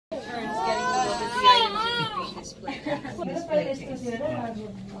display case.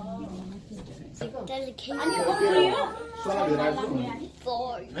 There's a cake.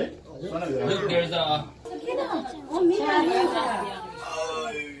 Look, there's a...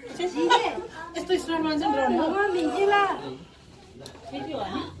 Esto es una manzana.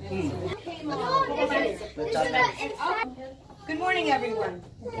 Good morning, everyone.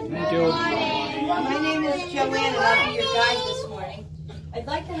 Thank you. My name is Joanne, and I'll be your guide this morning. I'd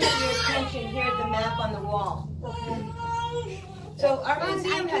like to have your attention here at the map on the wall. So our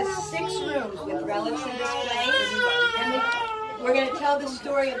museum has 6 rooms with relics and displays, and we're going to tell the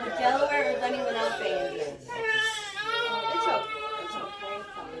story of the Delaware or Lenny Lenape Indians. It's okay.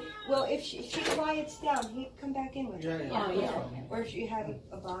 Well, if she quiets down, he'd come back in with her. Or if you have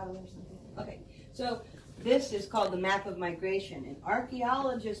a bottle or something. Okay, so this is called the Map of Migration, and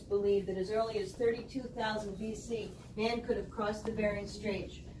archaeologists believe that as early as 32,000 BC, man could have crossed the Bering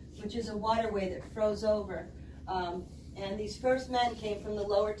Strait, which is a waterway that froze over. And these first men came from the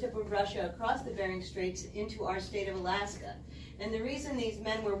lower tip of Russia across the Bering Straits into our state of Alaska. And the reason these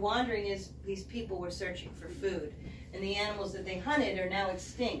men were wandering is these people were searching for food. And the animals that they hunted are now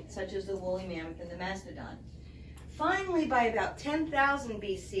extinct, such as the woolly mammoth and the mastodon. Finally, by about 10,000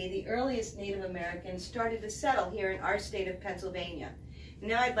 BC, the earliest Native Americans started to settle here in our state of Pennsylvania. And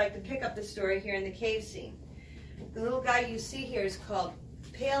now I'd like to pick up the story here in the cave scene. The little guy you see here is called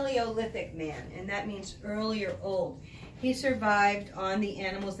Paleolithic man, and that means early or old. He survived on the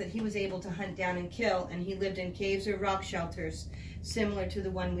animals that he was able to hunt down and kill, and he lived in caves or rock shelters similar to the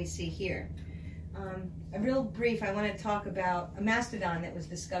one we see here. A real brief, I want to talk about a mastodon that was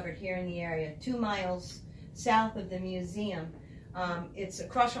discovered here in the area, 2 miles south of the museum. It's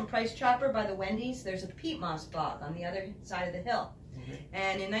across from Price Chopper by the Wendy's. There's a peat moss bog on the other side of the hill.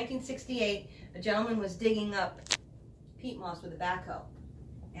 And in 1968, a gentleman was digging up peat moss with a backhoe.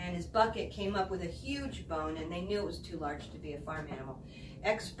 And his bucket came up with a huge bone, and they knew it was too large to be a farm animal.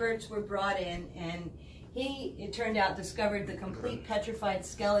 Experts were brought in, and he, it turned out, discovered the complete petrified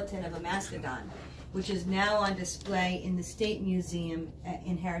skeleton of a mastodon, which is now on display in the State Museum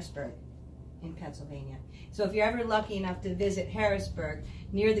in Harrisburg, in Pennsylvania. So if you're ever lucky enough to visit Harrisburg,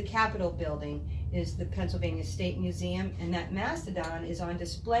 near the Capitol building is the Pennsylvania State Museum, and that mastodon is on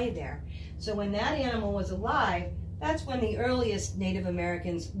display there. So when that animal was alive, that's when the earliest Native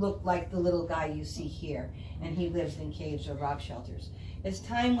Americans looked like the little guy you see here, and he lives in caves or rock shelters. As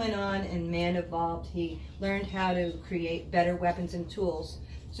time went on and man evolved, he learned how to create better weapons and tools.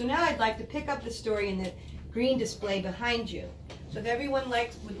 So now I'd like to pick up the story in the green display behind you. So if everyone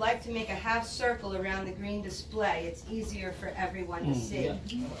would like to make a half circle around the green display, it's easier for everyone to see.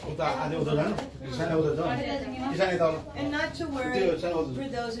 And not to worry for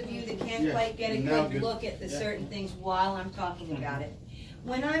those of you that can't quite get a good look at the certain things while I'm talking about it.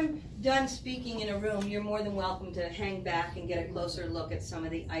 When I'm done speaking in a room, you're more than welcome to hang back and get a closer look at some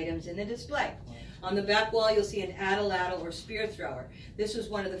of the items in the display. On the back wall, you'll see an atlatl or spear thrower. This was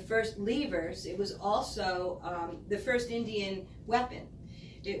one of the first levers. It was also the first Indian weapon.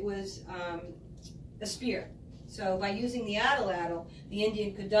 It was a spear. So by using the atlatl, the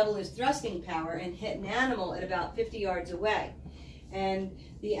Indian could double his thrusting power and hit an animal at about 50 yards away. And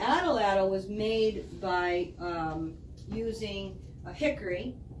the atlatl was made by using a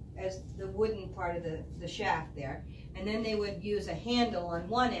hickory as the wooden part of the shaft there. And then they would use a handle on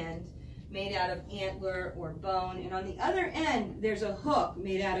one end made out of antler or bone, and on the other end there's a hook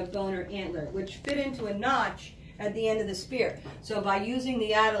made out of bone or antler, which fit into a notch at the end of the spear. So by using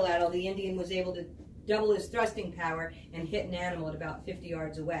the atlatl, the Indian was able to double his thrusting power and hit an animal at about 50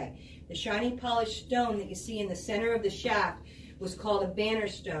 yards away. The shiny polished stone that you see in the center of the shaft was called a banner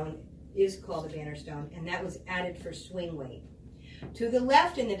stone, is called a banner stone, and that was added for swing weight. To the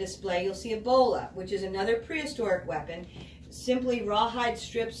left in the display, you'll see a bola, which is another prehistoric weapon. Simply rawhide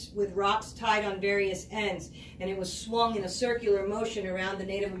strips with rocks tied on various ends, and it was swung in a circular motion around the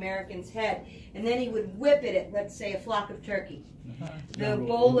Native American's head, and then he would whip it at, let's say, a flock of turkey. The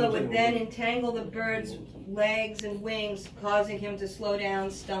bola would then entangle the bird's legs and wings, causing him to slow down,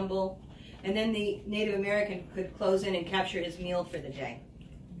 stumble, and then the Native American could close in and capture his meal for the day.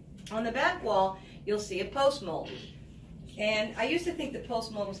 On the back wall, you'll see a post mold. And I used to think the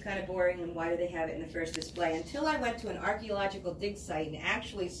post mold was kind of boring, and why do they have it in the first display, until I went to an archaeological dig site and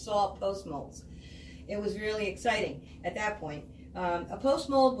actually saw post molds. It was really exciting at that point. A post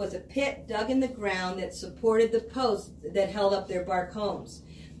mold was a pit dug in the ground that supported the posts that held up their bark homes.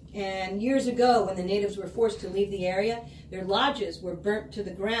 And years ago, when the natives were forced to leave the area, their lodges were burnt to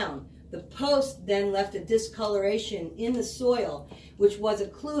the ground. The post then left a discoloration in the soil, which was a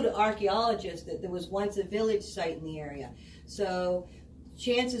clue to archaeologists that there was once a village site in the area. So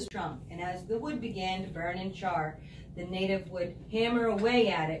chances shrunk. And as the wood began to burn and char, the native would hammer away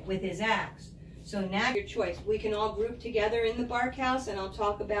at it with his axe. So now your choice. We can all group together in the bark house and I'll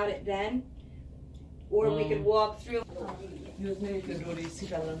talk about it then. Or we could walk through. तो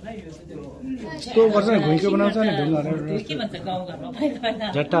गर्छ नि भुइँको बनाउँछ नि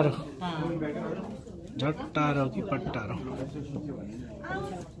झट्टारो झट्टारो कि पट्टारो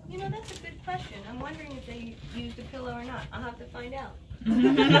You know, that's a good question. I'm wondering if they used a pillow or not. I'll have to find out. Is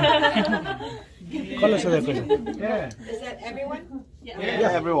that everyone?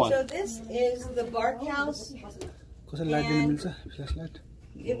 Yeah, everyone. So this is the bark house.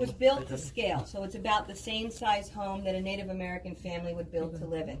 It was built to scale, so it's about the same size home that a Native American family would build to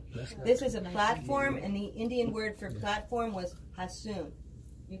live in. This is a platform, and the Indian word for platform was hasoon.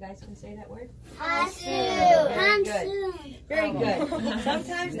 You guys can say that word? Hasoon. Very good. Very good.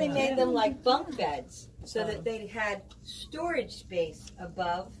 Sometimes they made them like bunk beds, so that they had storage space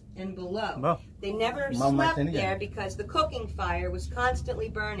above and below. They never slept there because the cooking fire was constantly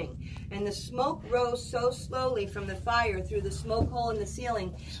burning, and the smoke rose so slowly from the fire through the smoke hole in the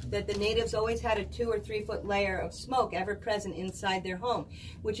ceiling that the natives always had a 2 or 3 foot layer of smoke ever present inside their home,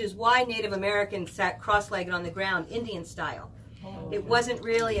 which is why Native Americans sat cross-legged on the ground, Indian style. It wasn't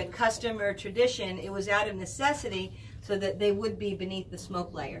really a custom or a tradition, it was out of necessity so that they would be beneath the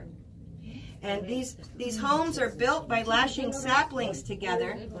smoke layer. And these homes are built by lashing saplings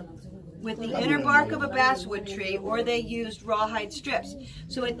together with the inner bark of a basswood tree, or they used rawhide strips.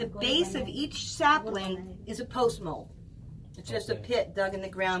 So at the base of each sapling is a post mold. It's just a pit dug in the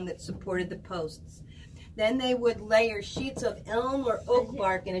ground that supported the posts. Then they would layer sheets of elm or oak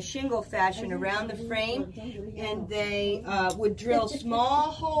bark in a shingle fashion around the frame, and they would drill small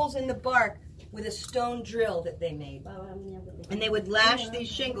holes in the bark with a stone drill that they made. And they would lash these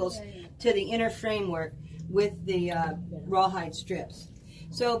shingles to the inner framework with the rawhide strips.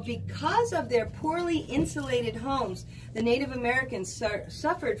 So because of their poorly insulated homes, the Native Americans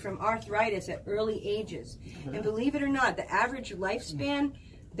suffered from arthritis at early ages. And believe it or not, the average lifespan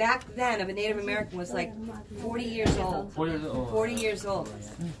back then of a Native American was like 40 years old. 40 years old.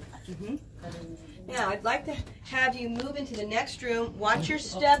 Now, I'd like to have you move into the next room. Watch your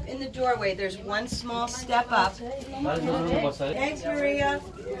step in the doorway. There's one small step up. Thanks, Maria.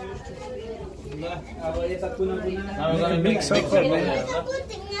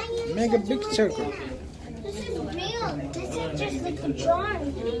 Make a big circle. This is real. This is just like a jar.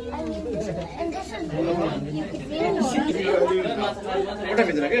 And this is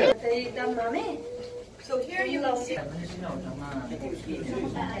real. So here you will see.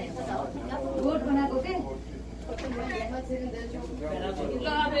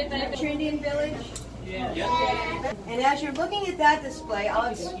 Indian village. And as you're looking at that display,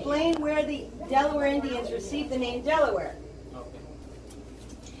 I'll explain where the Delaware Indians received the name Delaware.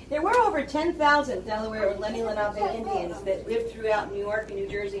 There were over 10,000 Delaware or Lenni Lenape Indians that lived throughout New York and New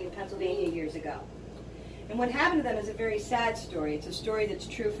Jersey and Pennsylvania years ago. And what happened to them is a very sad story. It's a story that's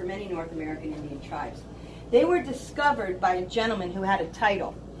true for many North American Indian tribes. They were discovered by a gentleman who had a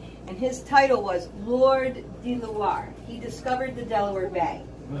title, and his title was Lord de Loire. He discovered the Delaware Bay.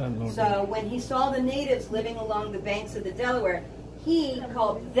 So when he saw the natives living along the banks of the Delaware, he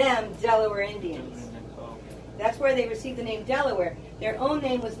called them Delaware Indians. That's where they received the name Delaware. Their own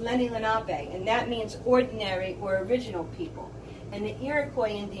name was Lenni Lenape, and that means ordinary or original people. And the Iroquois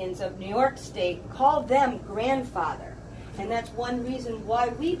Indians of New York State called them grandfather. And that's one reason why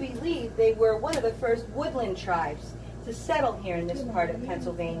we believe they were one of the first woodland tribes to settle here in this part of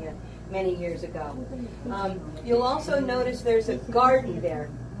Pennsylvania many years ago. You'll also notice there's a garden there.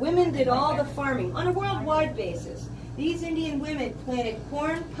 Women did all the farming on a worldwide basis. These Indian women planted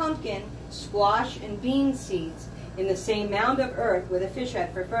corn, pumpkin, squash, and bean seeds in the same mound of earth with a fish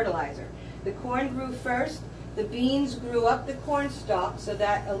head for fertilizer. The corn grew first, the beans grew up the corn stalk, so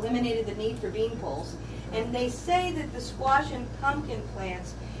that eliminated the need for bean poles. And they say that the squash and pumpkin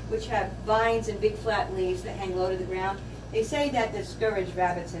plants, which have vines and big flat leaves that hang low to the ground, they say that discourage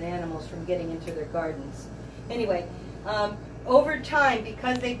rabbits and animals from getting into their gardens. Anyway, over time,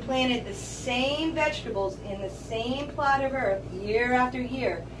 because they planted the same vegetables in the same plot of earth year after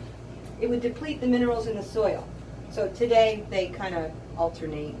year, it would deplete the minerals in the soil. So today, they kind of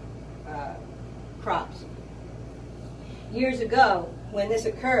alternate crops. Years ago, when this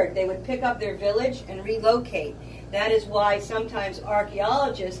occurred, they would pick up their village and relocate. That is why sometimes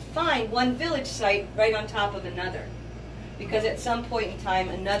archaeologists find one village site right on top of another, because at some point in time,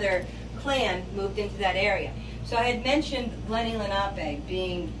 another clan moved into that area. So I had mentioned Lenni Lenape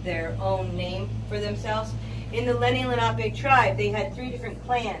being their own name for themselves. In the Lenni Lenape tribe, they had 3 different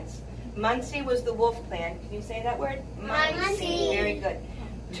clans. Muncie was the wolf clan. Can you say that word? Muncie. Very good.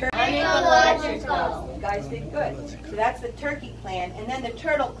 Onychological. You guys did good. So that's the turkey clan. And then the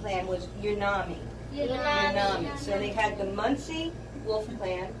turtle clan was Unami. Unami. So they had the Muncie wolf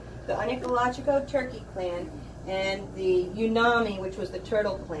clan, the Onychological turkey clan, and the Unami, which was the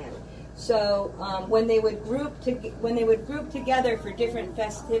turtle clan. So when they would group together for different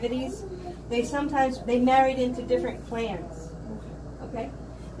festivities, they married into different clans. Okay.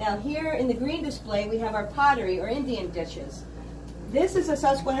 Now here in the green display we have our pottery or Indian dishes. This is a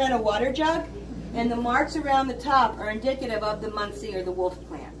Susquehanna water jug, and the marks around the top are indicative of the Muncie or the wolf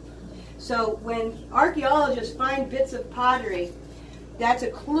clan. So when archaeologists find bits of pottery, that's a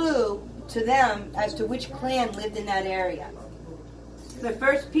clue to them as to which clan lived in that area. The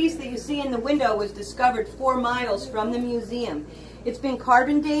first piece that you see in the window was discovered 4 miles from the museum. It's been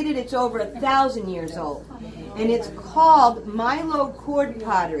carbon dated. It's over 1,000 years old. And it's called Milo cord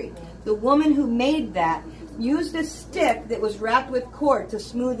pottery. The woman who made that used a stick that was wrapped with cord to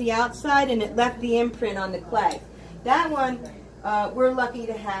smooth the outside, and it left the imprint on the clay. That one we're lucky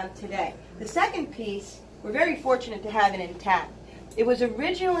to have today. The second piece, we're very fortunate to have it intact. It was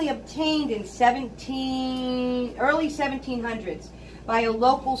originally obtained in early 1700s by a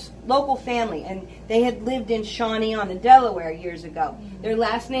local family, and they had lived in Shawnee on the Delaware years ago. Their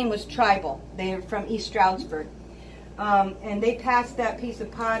last name was Tribal. They are from East Stroudsburg. And they passed that piece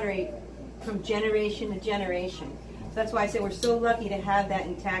of pottery from generation to generation. So that's why I say we're so lucky to have that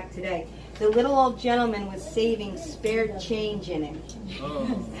intact today. The little old gentleman was saving spare change in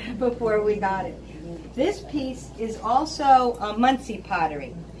it before we got it. This piece is also Muncie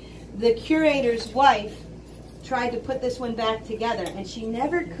pottery. The curator's wife tried to put this one back together, and she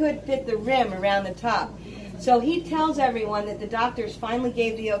never could fit the rim around the top. So he tells everyone that the doctors finally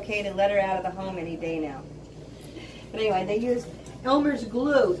gave the okay to let her out of the home any day now. But anyway, they used Elmer's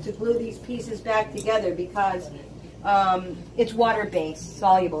glue to glue these pieces back together because it's water-based,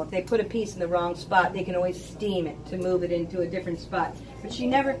 soluble. If they put a piece in the wrong spot, they can always steam it to move it into a different spot. But she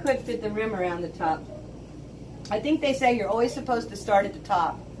never could fit the rim around the top. I think they say you're always supposed to start at the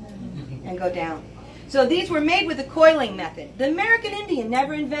top and go down. So these were made with the coiling method. The American Indian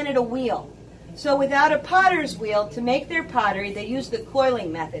never invented a wheel. So without a potter's wheel, to make their pottery, they used the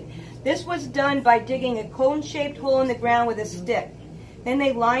coiling method. This was done by digging a cone-shaped hole in the ground with a stick. Then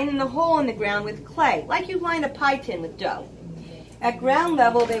they line in the hole in the ground with clay, like you line a pie tin with dough. At ground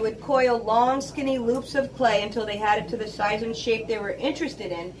level, they would coil long, skinny loops of clay until they had it to the size and shape they were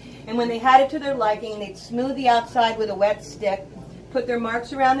interested in. And when they had it to their liking, they'd smooth the outside with a wet stick, put their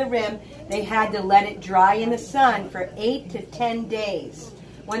marks around the rim. They had to let it dry in the sun for 8 to 10 days.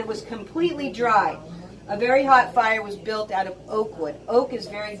 When it was completely dry, a very hot fire was built out of oak wood. Oak is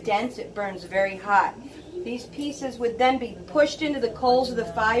very dense, it burns very hot. These pieces would then be pushed into the coals of the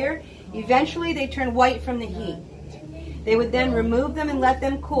fire. Eventually they turn white from the heat. They would then remove them and let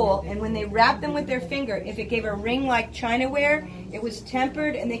them cool, and when they wrapped them with their finger, if it gave a ring like chinaware, it was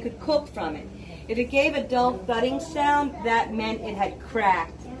tempered and they could cook from it. If it gave a dull thudding sound, that meant it had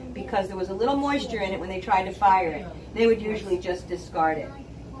cracked because there was a little moisture in it when they tried to fire it. They would usually just discard it.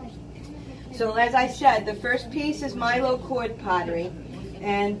 So as I said, the first piece is Milo cord pottery,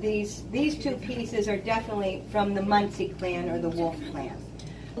 and these two pieces are definitely from the Muncie clan or the Wolf clan.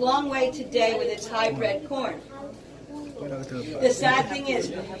 A long way today with its hybrid corn. The sad thing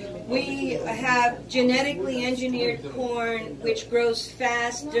is, we have genetically engineered corn which grows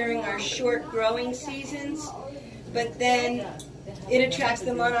fast during our short growing seasons, but then it attracts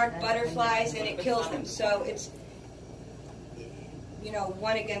the monarch butterflies and it kills them. So it's, you know,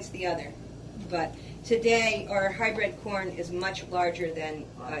 one against the other. But today our hybrid corn is much larger than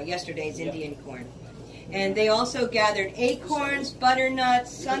yesterday's Indian corn. And they also gathered acorns,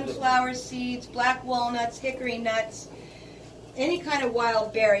 butternuts, sunflower seeds, black walnuts, hickory nuts, any kind of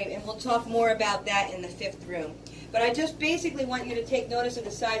wild berry, and we'll talk more about that in the 5th room. But I just basically want you to take notice of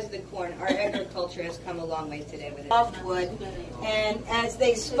the size of the corn. Our agriculture has come a long way today with it. Softwood, and as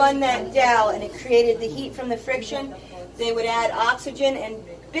they spun that dowel and it created the heat from the friction, they would add oxygen and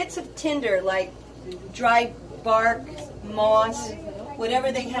bits of tinder like dry bark, moss,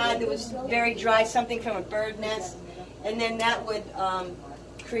 whatever they had that was very dry, something from a bird nest, and then that would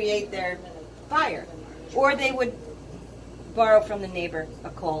create their fire. Or they would borrow from the neighbor a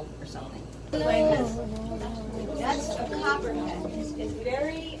coal or something. That's a copperhead. It's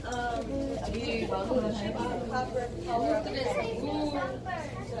very beautiful. Copper color.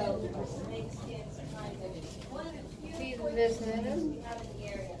 So snake skins kind of one of the few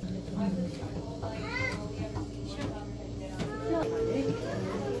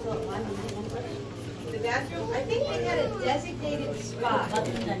the bathroom, I think they had a designated spot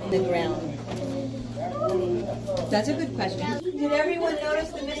in the ground. That's a good question. Did everyone notice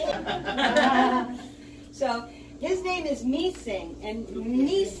the mystery? So his name is Meesing, and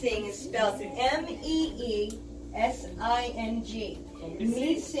Meesing is spelled Meesing.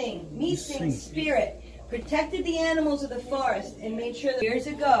 Meesing spirit protected the animals of the forest and made sure that years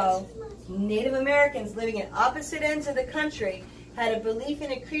ago, Native Americans living at opposite ends of the country had a belief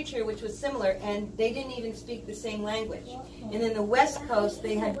in a creature which was similar, and they didn't even speak the same language. And in the West Coast,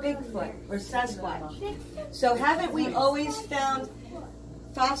 they had Bigfoot or Sasquatch. So haven't we always found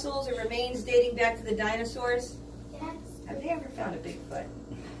fossils or remains dating back to the dinosaurs? Have they ever found a Bigfoot?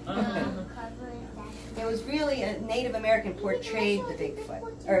 It was really a Native American portrayed the Bigfoot,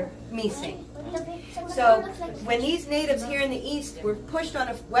 or Meesing. So when these natives here in the East were pushed on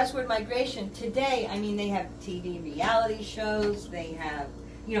a westward migration, today, I mean, they have TV reality shows, they have,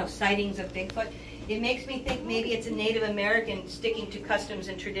 sightings of Bigfoot. It makes me think maybe it's a Native American sticking to customs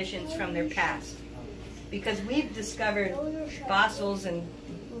and traditions from their past. Because we've discovered fossils and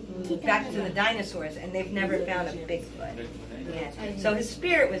back to the dinosaurs, and they've never found a Bigfoot. Yeah. So his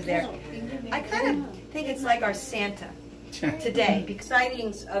spirit was there. I kind of think it's like our Santa today, because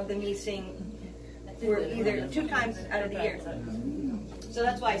sightings of the Meesing were either 2 times out of the year. So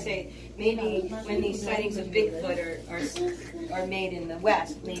that's why I say maybe when these sightings of Bigfoot are made in the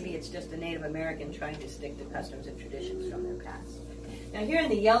West, maybe it's just a Native American trying to stick to customs and traditions from their past. Now here in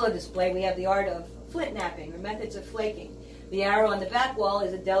the yellow display we have the art of flint knapping, or methods of flaking. The arrow on the back wall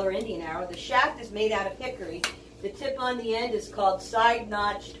is a Delaware Indian arrow. The shaft is made out of hickory. The tip on the end is called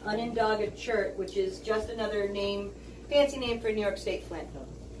side-notched unendoged chert, which is just another name, fancy name for New York State flint.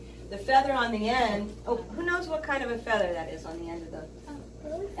 The feather on the end, who knows what kind of a feather that is on the end of the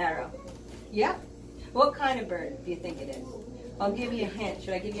arrow? Yeah? What kind of bird do you think it is? I'll give you a hint.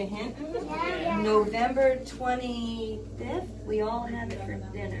 Should I give you a hint? Yeah. November 25th, we all have it for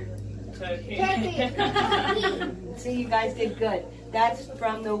dinner. See, you guys did good. That's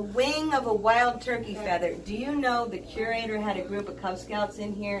from the wing of a wild turkey feather. Do you know the curator had a group of Cub Scouts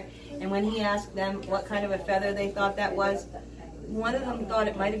in here, and when he asked them what kind of a feather they thought that was, one of them thought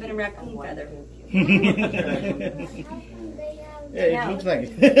it might have been a raccoon feather. Yeah, it looks like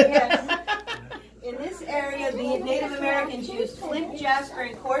it. Yes. In this area, the Native Americans used flint, jasper,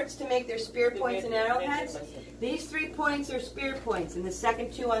 and quartz to make their spear points and arrowheads. These 3 points are spear points, and the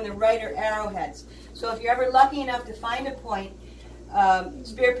second 2 on the right are arrowheads. So if you're ever lucky enough to find a point,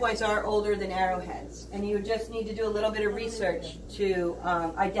 spear points are older than arrowheads. And you just need to do a little bit of research to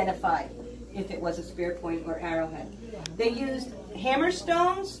identify if it was a spear point or arrowhead. They used hammer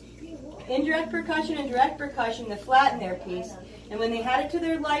stones, indirect percussion and direct percussion to flatten their piece. And when they had it to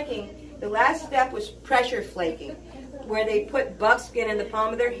their liking, the last step was pressure flaking, where they put buckskin in the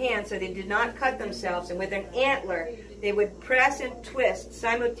palm of their hand so they did not cut themselves, and with an antler they would press and twist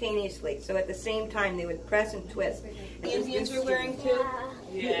simultaneously. So at the same time they would press and twist. The Indians were wearing too?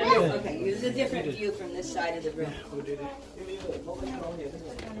 Yeah. Okay, use a different view from this side of the room.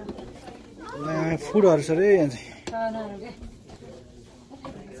 Food or sorry. I'm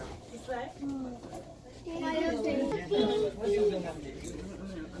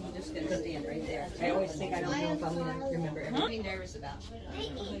just going to stand right there. I always think I don't know if I'm going to remember everything. Nervous about.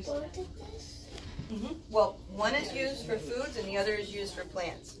 Well, one is used for foods and the other is used for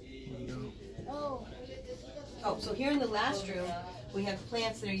plants. Oh, so here in the last room, we have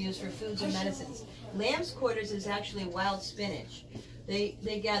plants that are used for foods and medicines. Lamb's quarters is actually wild spinach.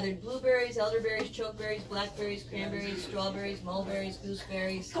 They gathered blueberries, elderberries, chokeberries, blackberries, cranberries, strawberries, mulberries,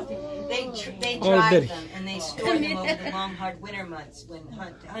 gooseberries. They dried them and they stored them over the long, hard winter months when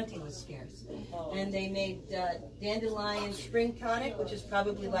hunting was scarce. And they made dandelion spring tonic, which is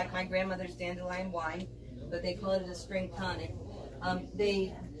probably like my grandmother's dandelion wine, but they call it a spring tonic.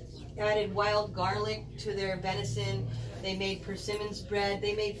 They added wild garlic to their venison. They made persimmons bread.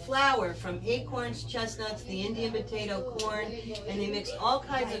 They made flour from acorns, chestnuts, the Indian potato, corn, and they mixed all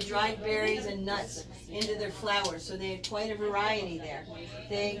kinds of dried berries and nuts into their flour. So they had quite a variety there.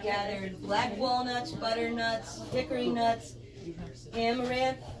 They gathered black walnuts, butternuts, hickory nuts,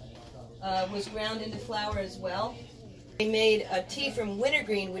 amaranth was ground into flour as well. They made a tea from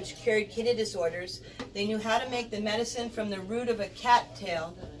wintergreen, which cured kidney disorders. They knew how to make the medicine from the root of a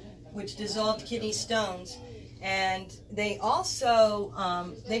cattail, which dissolved kidney stones. And they also,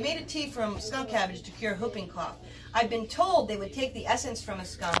 they made a tea from skunk cabbage to cure whooping cough. I've been told they would take the essence from a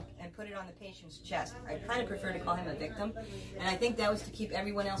skunk and put it on the patient's chest. I kind of prefer to call him a victim, and I think that was to keep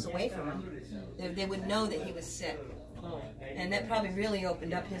everyone else away from him. They would know that he was sick. And that probably really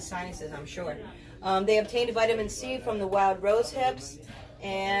opened up his sinuses, I'm sure. They obtained vitamin C from the wild rose hips,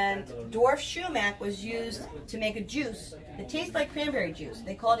 and dwarf sumac was used to make a juice that tastes like cranberry juice.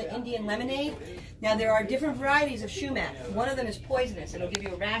 They call it Indian lemonade. Now there are different varieties of sumac. One of them is poisonous. It'll give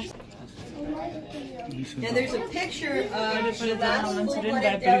you a rash. Now there's a picture of the last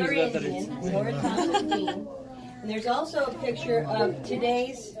full-blooded Delaware Indian, Nora Thompson Dean. And there's also a picture of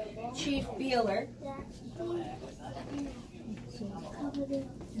today's chief beeler.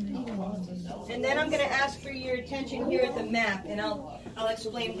 And then I'm going to ask for your attention here at the map, and I'll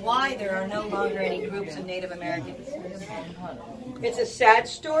explain why there are no longer any groups of Native Americans. It's a sad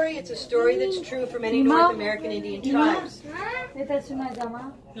story. It's a story that's true for many North American Indian tribes.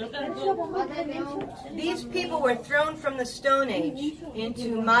 These people were thrown from the Stone Age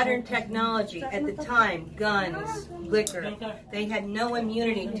into modern technology. At the time, guns, liquor. They had no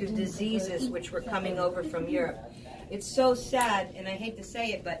immunity to diseases which were coming over from Europe. It's so sad, and I hate to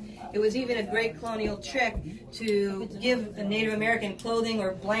say it, but it was even a great colonial trick to give a Native American clothing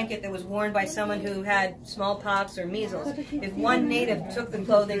or blanket that was worn by someone who had smallpox or measles. If one Native took the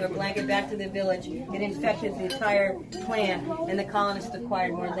clothing or blanket back to the village, it infected the entire clan, and the colonists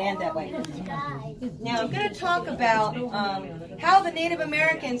acquired more land that way. Now, I'm going to talk about how the Native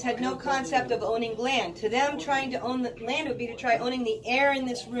Americans had no concept of owning land. To them, trying to own the land would be to try owning the air in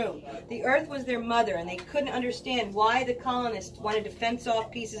this room. The earth was their mother, and they couldn't understand why the colonists wanted to fence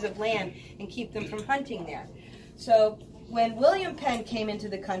off pieces of land and keep them from hunting there. So when William Penn came into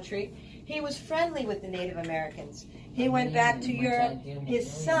the country, he was friendly with the Native Americans. He went back to Europe. His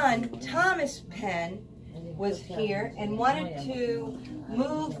son, Thomas Penn, was here and wanted to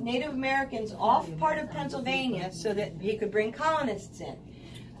move Native Americans off part of Pennsylvania so that he could bring colonists in.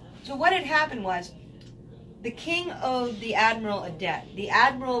 So what had happened was, the king owed the admiral a debt. The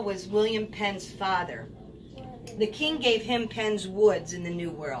admiral was William Penn's father. The king gave him Penn's Woods in the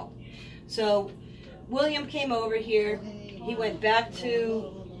New World. So William came over here. He went back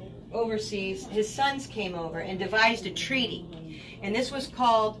to overseas. His sons came over and devised a treaty. And this was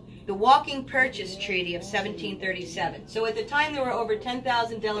called the Walking Purchase Treaty of 1737. So at the time there were over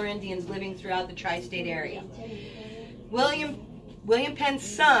 10,000 Delaware Indians living throughout the tri-state area. William Penn's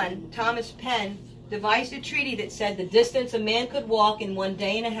son, Thomas Penn, devised a treaty that said the distance a man could walk in 1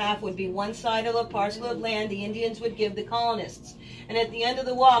 day and a half would be one side of a parcel of land the Indians would give the colonists. And at the end of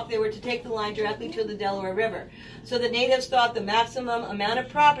the walk, they were to take the line directly to the Delaware River. So the natives thought the maximum amount of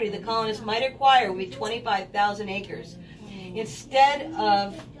property the colonists might acquire would be 25,000 acres. Instead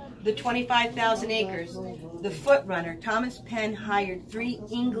of the 25,000 acres, the foot runner, Thomas Penn, hired 3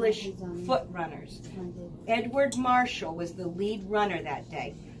 English foot runners. Edward Marshall was the lead runner that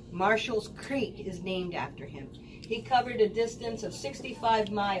day. Marshall's Creek is named after him. He covered a distance of 65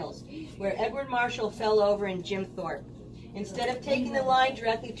 miles, where Edward Marshall fell over in Jim Thorpe. Instead of taking the line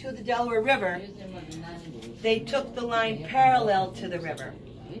directly to the Delaware River, they took the line parallel to the river,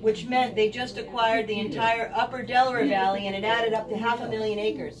 which meant they just acquired the entire upper Delaware Valley, and it added up to 500,000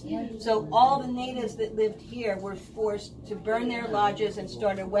 acres. So all the natives that lived here were forced to burn their lodges and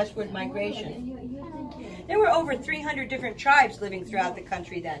start a westward migration. There were over 300 different tribes living throughout the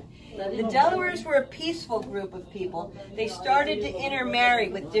country then. The Delawares were a peaceful group of people. They started to intermarry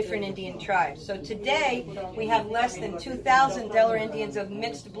with different Indian tribes. So today, we have less than 2,000 Delaware Indians of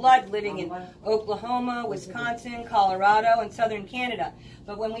mixed blood living in Oklahoma, Wisconsin, Colorado, and southern Canada.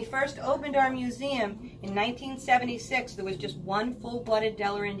 But when we first opened our museum in 1976, there was just one full-blooded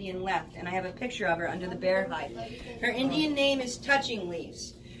Delaware Indian left, and I have a picture of her under the bear hide. Her Indian name is Touching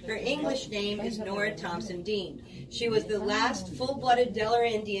Leaves. Her English name is Nora Thompson Dean. She was the last full-blooded Delaware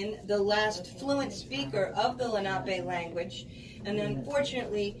Indian, the last fluent speaker of the Lenape language, and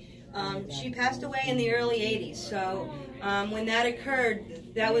unfortunately, she passed away in the early 80s. So when that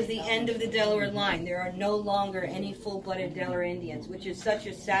occurred, that was the end of the Delaware line. There are no longer any full-blooded Delaware Indians, which is such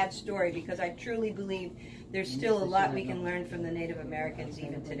a sad story because I truly believe there's still a lot we can learn from the Native Americans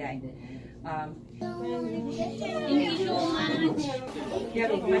even today. You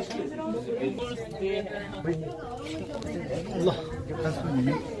have a question?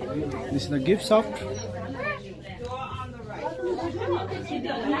 This is the gift shop. This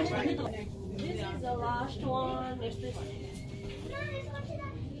is the last one.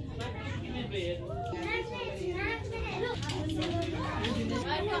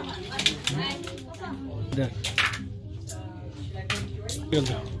 There.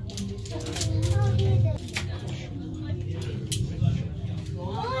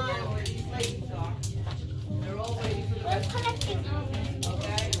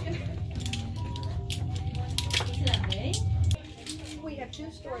 We have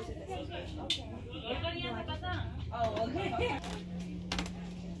 2 stores in this location. Oh, okay.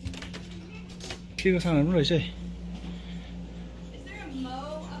 Is there a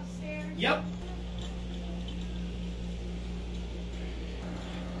Mo upstairs? Yep.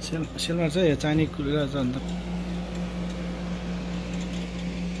 सेलमा चाहिँ चाहिने कुरा छ अन्त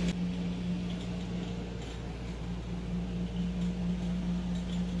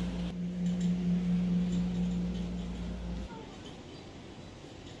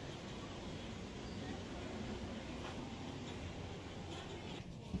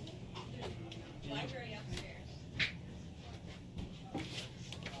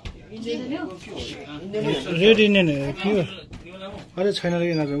ready नै के अरे छैन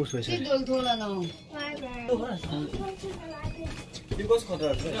कि नत्र उस भइसक्यो Library.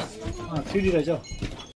 3D रहेछ